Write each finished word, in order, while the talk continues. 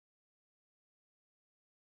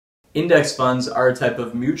Index funds are a type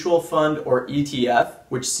of mutual fund or ETF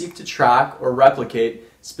which seek to track or replicate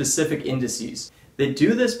specific indices. They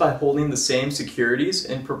do this by holding the same securities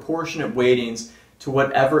in proportionate weightings to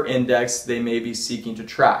whatever index they may be seeking to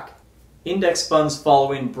track. Index funds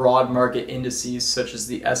following broad market indices such as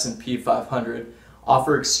the S&P 500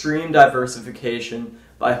 offer extreme diversification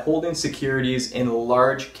by holding securities in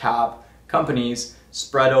large cap companies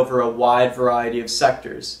spread over a wide variety of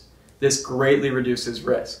sectors. This greatly reduces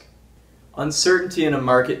risk. Uncertainty in a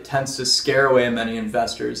market tends to scare away many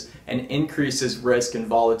investors and increases risk and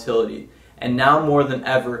volatility. And now more than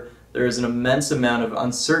ever, there is an immense amount of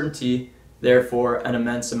uncertainty, therefore an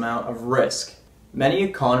immense amount of risk. Many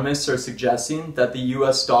economists are suggesting that the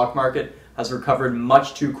US stock market has recovered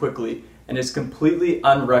much too quickly and is completely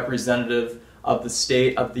unrepresentative of the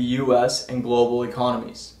state of the US and global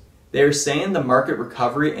economies. They are saying the market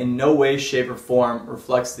recovery in no way, shape, or form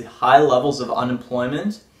reflects the high levels of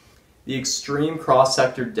unemployment, the extreme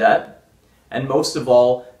cross-sector debt, and most of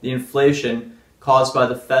all, the inflation caused by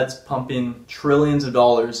the Fed's pumping trillions of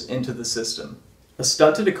dollars into the system. A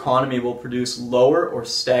stunted economy will produce lower or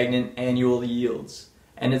stagnant annual yields.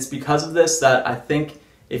 And it's because of this that I think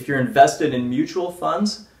if you're invested in mutual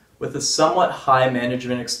funds with a somewhat high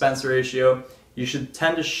management expense ratio, you should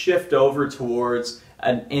tend to shift over towards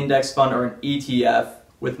an index fund or an ETF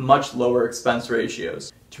with much lower expense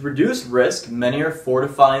ratios. To reduce risk, many are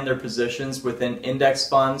fortifying their positions within index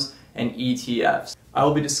funds and ETFs. I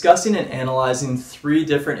will be discussing and analyzing 3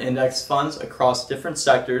 different index funds across different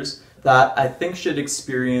sectors that I think should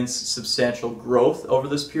experience substantial growth over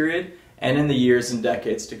this period and in the years and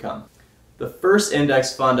decades to come. The first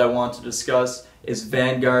index fund I want to discuss is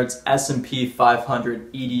Vanguard's S&P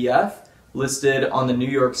 500 ETF, listed on the New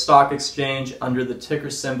York Stock Exchange under the ticker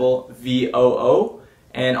symbol VOO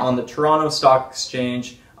and on the Toronto Stock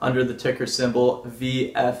Exchange under the ticker symbol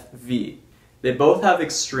VFV. They both have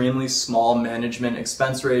extremely small management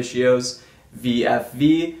expense ratios,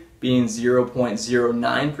 VFV being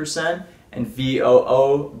 0.09% and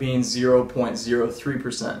VOO being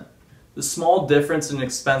 0.03%. The small difference in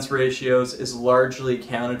expense ratios is largely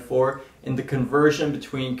accounted for in the conversion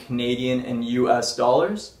between Canadian and US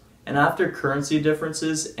dollars, and after currency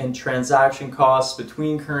differences and transaction costs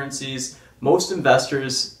between currencies, most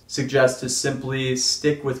investors suggest to simply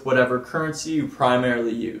stick with whatever currency you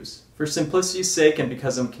primarily use. For simplicity's sake and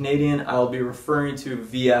because I'm Canadian, I'll be referring to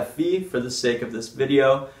VFV for the sake of this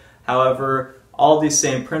video. However, all these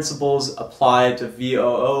same principles apply to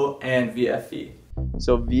VOO and VFV.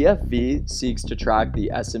 So VFV seeks to track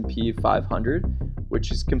the S&P 500,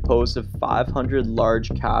 which is composed of 500 large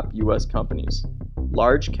cap US companies.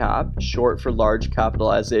 Large cap, short for large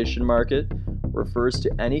capitalization market, refers to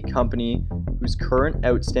any company whose current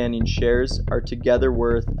outstanding shares are together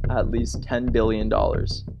worth at least $10 billion.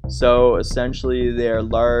 So essentially they are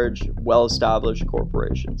large, well-established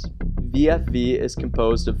corporations. VFV is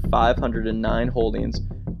composed of 509 holdings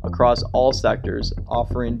across all sectors,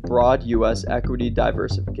 offering broad US equity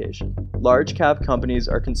diversification. Large cap companies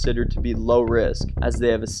are considered to be low risk as they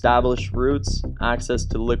have established roots, access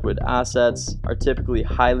to liquid assets, are typically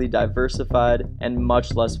highly diversified, and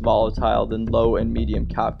much less volatile than low and medium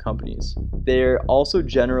cap companies. They're also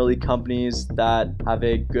generally companies that have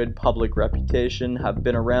a good public reputation, have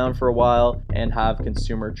been around for a while, and have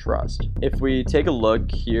consumer trust. If we take a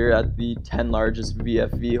look here at the 10 largest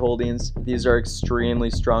VFV holdings, these are extremely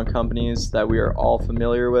strong companies that we are all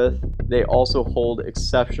familiar with. They also hold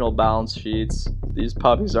exceptional balance sheets. These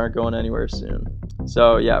puppies aren't going anywhere soon.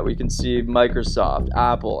 So yeah, we can see Microsoft,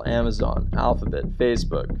 Apple, Amazon, Alphabet,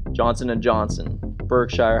 Facebook, Johnson & Johnson,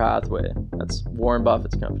 Berkshire Hathaway. That's Warren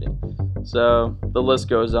Buffett's company. So the list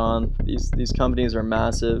goes on. These companies are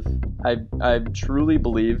massive. I truly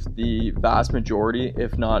believe the vast majority,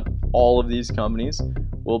 if not all of these companies,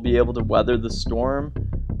 will be able to weather the storm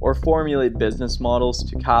or formulate business models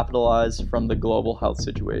to capitalize from the global health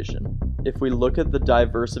situation. If we look at the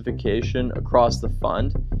diversification across the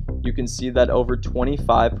fund, you can see that over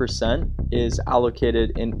 25% is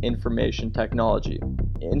allocated in information technology.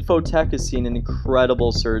 Infotech has seen an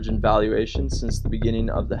incredible surge in valuation since the beginning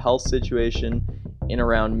of the health situation in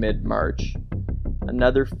around mid-March.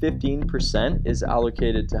 Another 15% is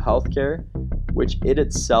allocated to healthcare, which it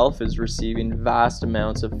itself is receiving vast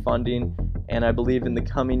amounts of funding, and I believe in the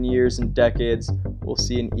coming years and decades we'll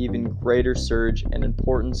see an even greater surge and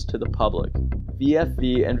importance to the public.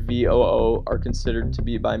 VFV and VOO are considered to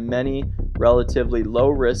be by many relatively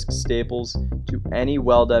low-risk staples to any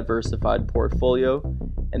well-diversified portfolio,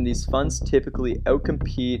 and these funds typically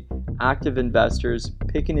outcompete active investors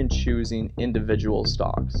picking and choosing individual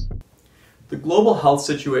stocks. The global health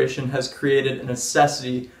situation has created a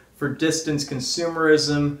necessity for distance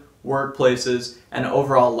consumerism, workplaces, and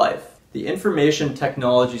overall life. The information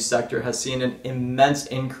technology sector has seen an immense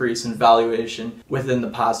increase in valuation within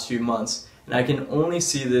the past few months, and I can only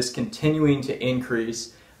see this continuing to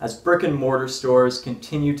increase as brick and mortar stores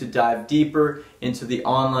continue to dive deeper into the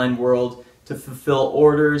online world to fulfill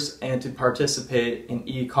orders and to participate in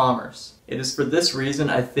e-commerce. It is for this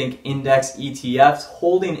reason I think index ETFs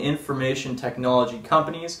holding information technology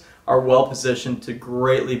companies are well positioned to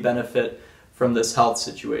greatly benefit from this health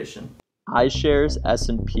situation. iShares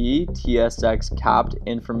S&P TSX Capped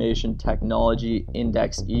Information Technology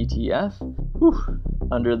Index ETF,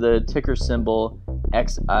 under the ticker symbol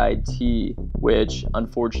XIT, which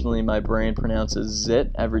unfortunately my brain pronounces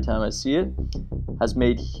ZIT every time I see it, has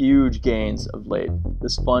made huge gains of late.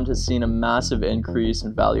 This fund has seen a massive increase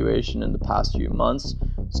in valuation in the past few months,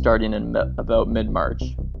 starting in about mid-March.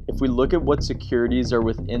 If we look at what securities are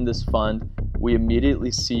within this fund, we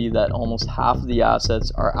immediately see that almost half of the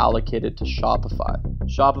assets are allocated to Shopify.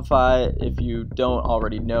 Shopify, if you don't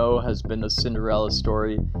already know, has been the Cinderella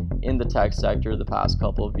story in the tech sector the past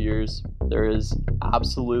couple of years. There is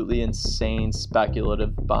absolutely insane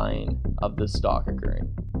speculative buying of this stock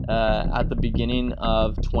occurring. At the beginning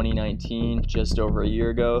of 2019, just over a year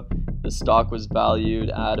ago, the stock was valued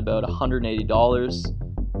at about $180,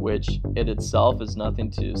 which it itself is nothing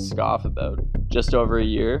to scoff about. Just over a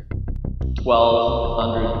year,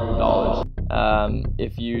 $1,200.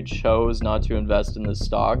 If you chose not to invest in this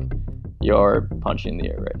stock, you're punching the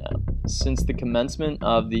air right now. Since the commencement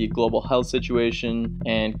of the global health situation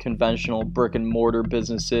and conventional brick and mortar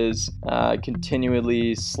businesses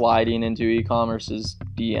continually sliding into e-commerce's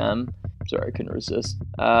DM, sorry, I couldn't resist,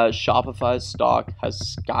 Shopify's stock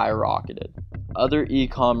has skyrocketed. Other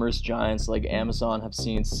e-commerce giants like Amazon have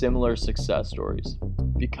seen similar success stories.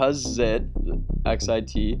 Because ZIT,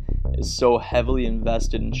 XIT, is so heavily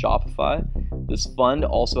invested in Shopify, this fund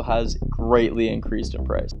also has greatly increased in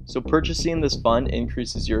price. So purchasing this fund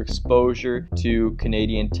increases your exposure to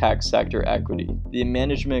Canadian tech sector equity. The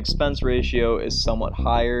management expense ratio is somewhat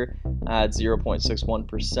higher at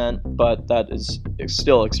 0.61%, but that is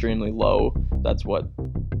still extremely low. That's what,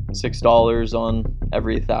 $6 on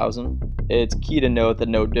every 1,000. It's key to note that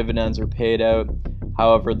no dividends are paid out.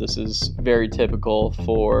 However, this is very typical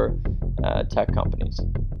for tech companies.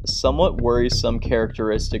 A somewhat worrisome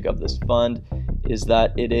characteristic of this fund is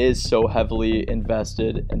that it is so heavily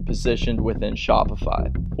invested and positioned within Shopify,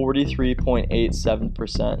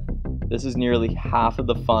 43.87%. This is nearly half of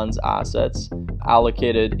the fund's assets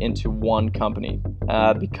allocated into one company.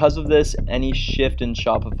 Because of this, any shift in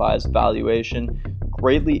Shopify's valuation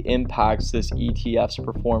greatly impacts this ETF's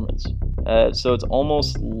performance. So it's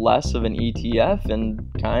almost less of an ETF and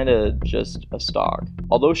kind of just a stock.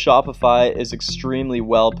 Although Shopify is extremely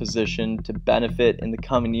well positioned to benefit in the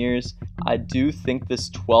coming years, I do think this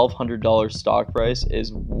 $1,200 stock price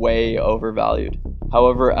is way overvalued.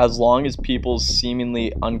 However, as long as people's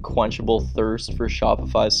seemingly unquenchable thirst for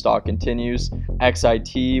Shopify stock continues,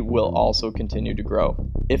 XIT will also continue to grow.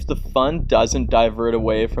 If the fund doesn't divert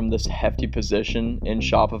away from this hefty position in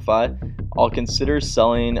Shopify, I'll consider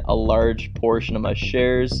selling a large portion of my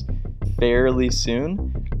shares fairly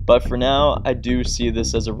soon, but for now, I do see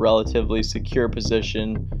this as a relatively secure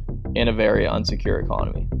position in a very unsecure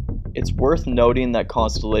economy. It's worth noting that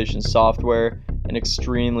Constellation Software, an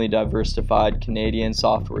extremely diversified Canadian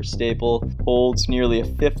software staple, holds nearly a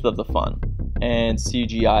fifth of the fund, and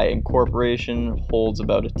CGI Incorporation holds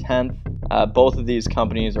about a tenth. Both of these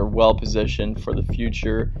companies are well positioned for the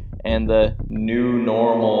future and the new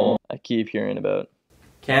normal I keep hearing about.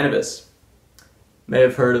 Cannabis. May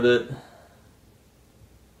have heard of it. I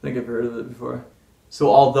think I've heard of it before. So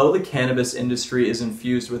although the cannabis industry is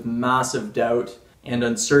infused with massive doubt and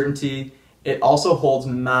uncertainty, it also holds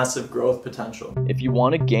massive growth potential. If you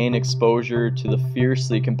want to gain exposure to the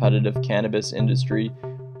fiercely competitive cannabis industry,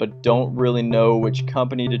 but don't really know which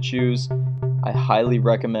company to choose, I highly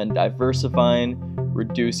recommend diversifying,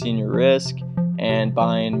 reducing your risk, and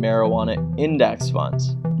buying marijuana index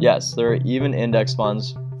funds. Yes, there are even index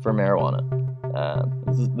funds for marijuana.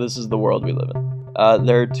 This is the world we live in.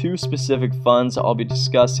 There are two specific funds I'll be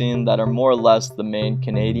discussing that are more or less the main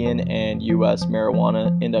Canadian and US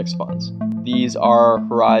marijuana index funds. These are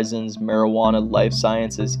Horizon's Marijuana Life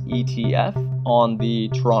Sciences ETF on the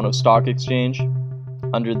Toronto Stock Exchange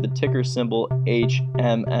under the ticker symbol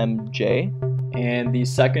HMMJ, and the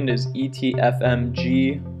second is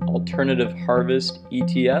ETFMG Alternative Harvest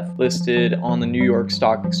ETF, listed on the New York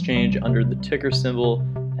Stock Exchange under the ticker symbol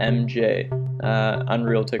MJ,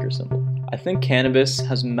 Unreal ticker symbol. I think cannabis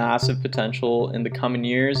has massive potential in the coming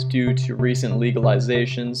years due to recent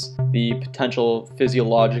legalizations, the potential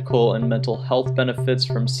physiological and mental health benefits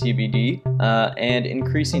from CBD, and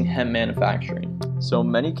increasing hemp manufacturing. So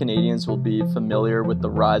many Canadians will be familiar with the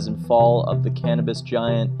rise and fall of the cannabis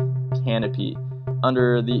giant Canopy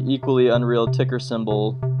under the equally unreal ticker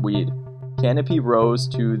symbol WEED. Canopy rose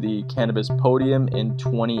to the cannabis podium in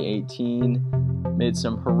 2018, made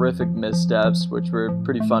some horrific missteps, which were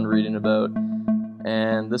pretty fun reading about,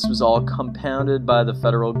 and this was all compounded by the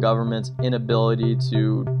federal government's inability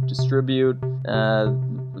to distribute.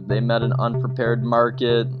 They met an unprepared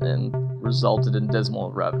market and resulted in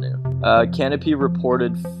dismal revenue. Canopy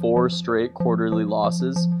reported 4 straight quarterly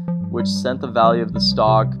losses, which sent the value of the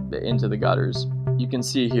stock into the gutters. You can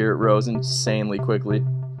see here it rose insanely quickly.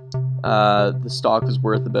 The stock was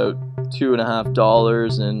worth about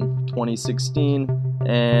 $2.50 in 2016,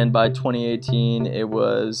 and by 2018 it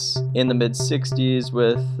was in the mid-60s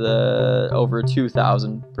with over a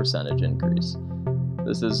 2,000% increase.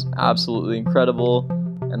 This is absolutely incredible.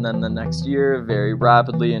 And then the next year, very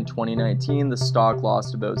rapidly in 2019, the stock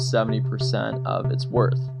lost about 70% of its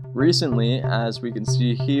worth. Recently, as we can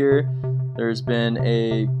see here, there's been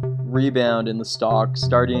a rebound in the stock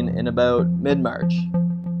starting in about mid-March.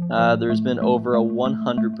 There's been over a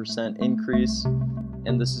 100% increase,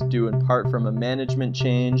 and this is due in part from a management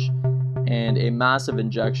change and a massive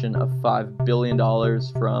injection of $5 billion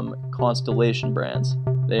from Constellation Brands.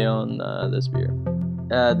 They own this beer.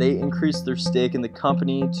 They increased their stake in the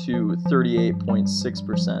company to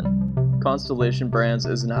 38.6%. Constellation Brands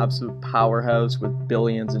is an absolute powerhouse with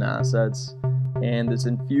billions in assets, and this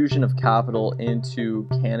infusion of capital into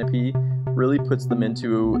Canopy really puts them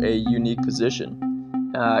into a unique position.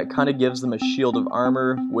 It kind of gives them a shield of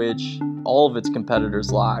armor, which all of its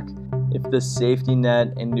competitors lack. If this safety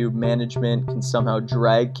net and new management can somehow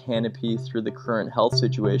drag Canopy through the current health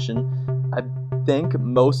situation, I think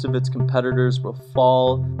most of its competitors will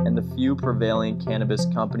fall, and the few prevailing cannabis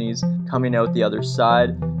companies coming out the other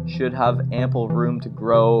side should have ample room to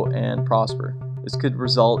grow and prosper. This could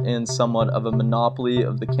result in somewhat of a monopoly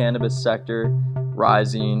of the cannabis sector,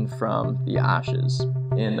 rising from the ashes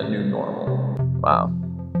in the new normal. Wow,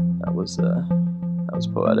 that was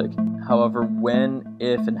poetic. However, when,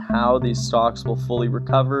 if, and how these stocks will fully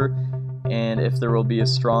recover, and if there will be a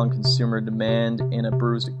strong consumer demand in a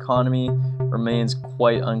bruised economy, remains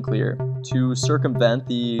quite unclear. To circumvent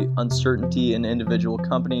the uncertainty in individual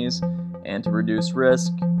companies and to reduce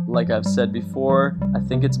risk, like I've said before, I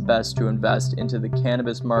think it's best to invest into the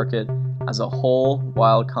cannabis market as a whole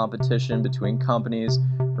while competition between companies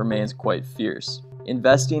remains quite fierce.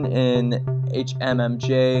 Investing in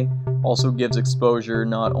HMMJ also gives exposure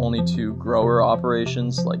not only to grower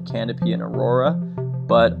operations like Canopy and Aurora,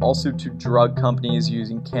 but also to drug companies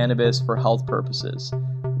using cannabis for health purposes,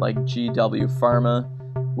 like GW Pharma,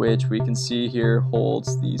 which we can see here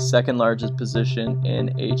holds the second largest position in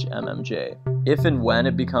HMMJ. If and when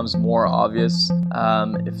it becomes more obvious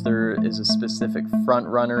if there is a specific front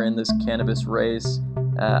runner in this cannabis race,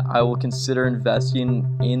 I will consider investing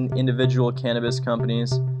in individual cannabis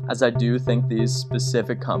companies, as I do think these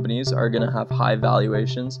specific companies are going to have high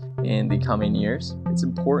valuations in the coming years. It's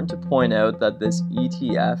important to point out that this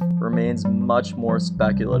ETF remains much more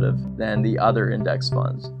speculative than the other index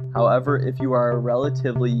funds. However, if you are a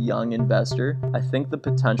relatively young investor, I think the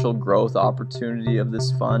potential growth opportunity of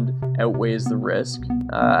this fund outweighs the risk.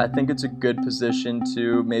 I think it's a good position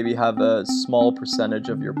to maybe have a small percentage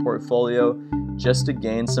of your portfolio just to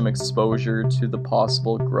gain some exposure to the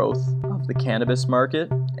possible growth of the cannabis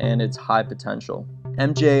market and its high potential.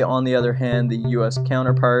 MJ, on the other hand, the US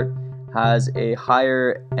counterpart, has a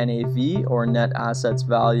higher NAV or net assets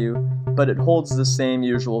value, but it holds the same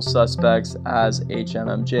usual suspects as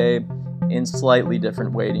HMMJ in slightly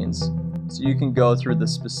different weightings. So you can go through the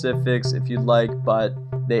specifics if you'd like, but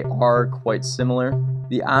they are quite similar.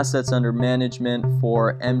 The assets under management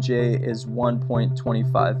for MJ is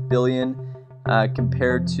 $1.25 billion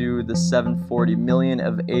compared to the $740 million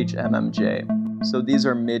of HMMJ. So these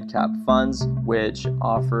are mid-cap funds which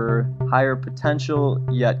offer higher potential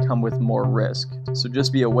yet come with more risk. So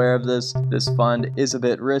just be aware of this. This fund is a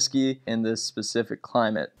bit risky in this specific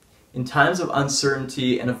climate. In times of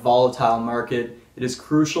uncertainty and a volatile market, it is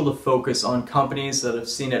crucial to focus on companies that have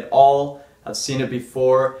seen it all, have seen it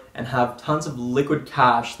before, and have tons of liquid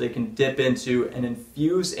cash they can dip into and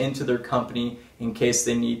infuse into their company in case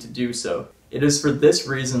they need to do so. It is for this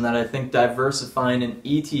reason that I think diversifying in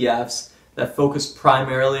ETFs that focus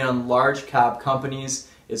primarily on large cap companies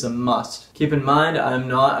is a must. Keep in mind, I am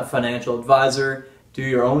not a financial advisor. Do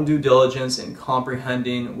your own due diligence in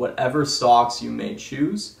comprehending whatever stocks you may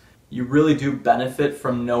choose. you really do benefit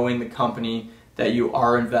from knowing the company that you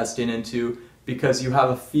are investing into, because you have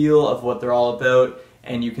a feel of what they're all about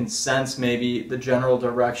and you can sense maybe the general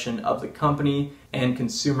direction of the company and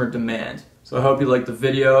consumer demand. So I hope you liked the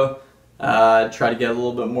video. Try to get a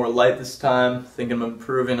little bit more light this time. Think I'm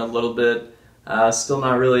improving a little bit. Still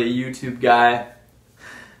not really a YouTube guy.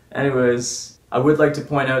 Anyways, I would like to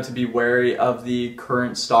point out to be wary of the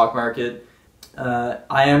current stock market. I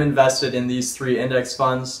am invested in these 3 index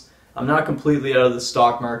funds. I'm not completely out of the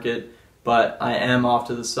stock market, but I am off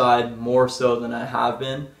to the side more so than I have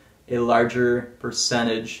been. A larger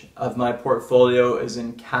percentage of my portfolio is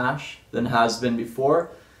in cash than has been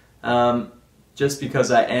before, just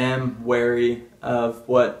because I am wary of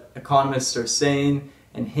what economists are saying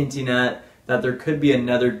and hinting at that there could be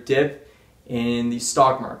another dip in the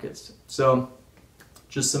stock markets. So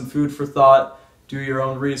just some food for thought. Do your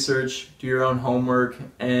own research, do your own homework,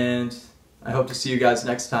 and I hope to see you guys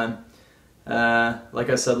next time. Like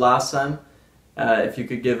I said last time, if you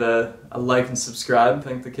could give a like and subscribe, I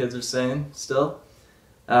think the kids are saying still,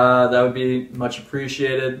 that would be much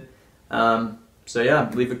appreciated. So yeah,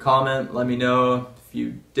 leave a comment, let me know if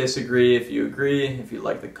you disagree, if you agree, if you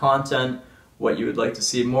like the content, what you would like to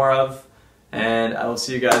see more of, and I will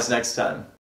see you guys next time.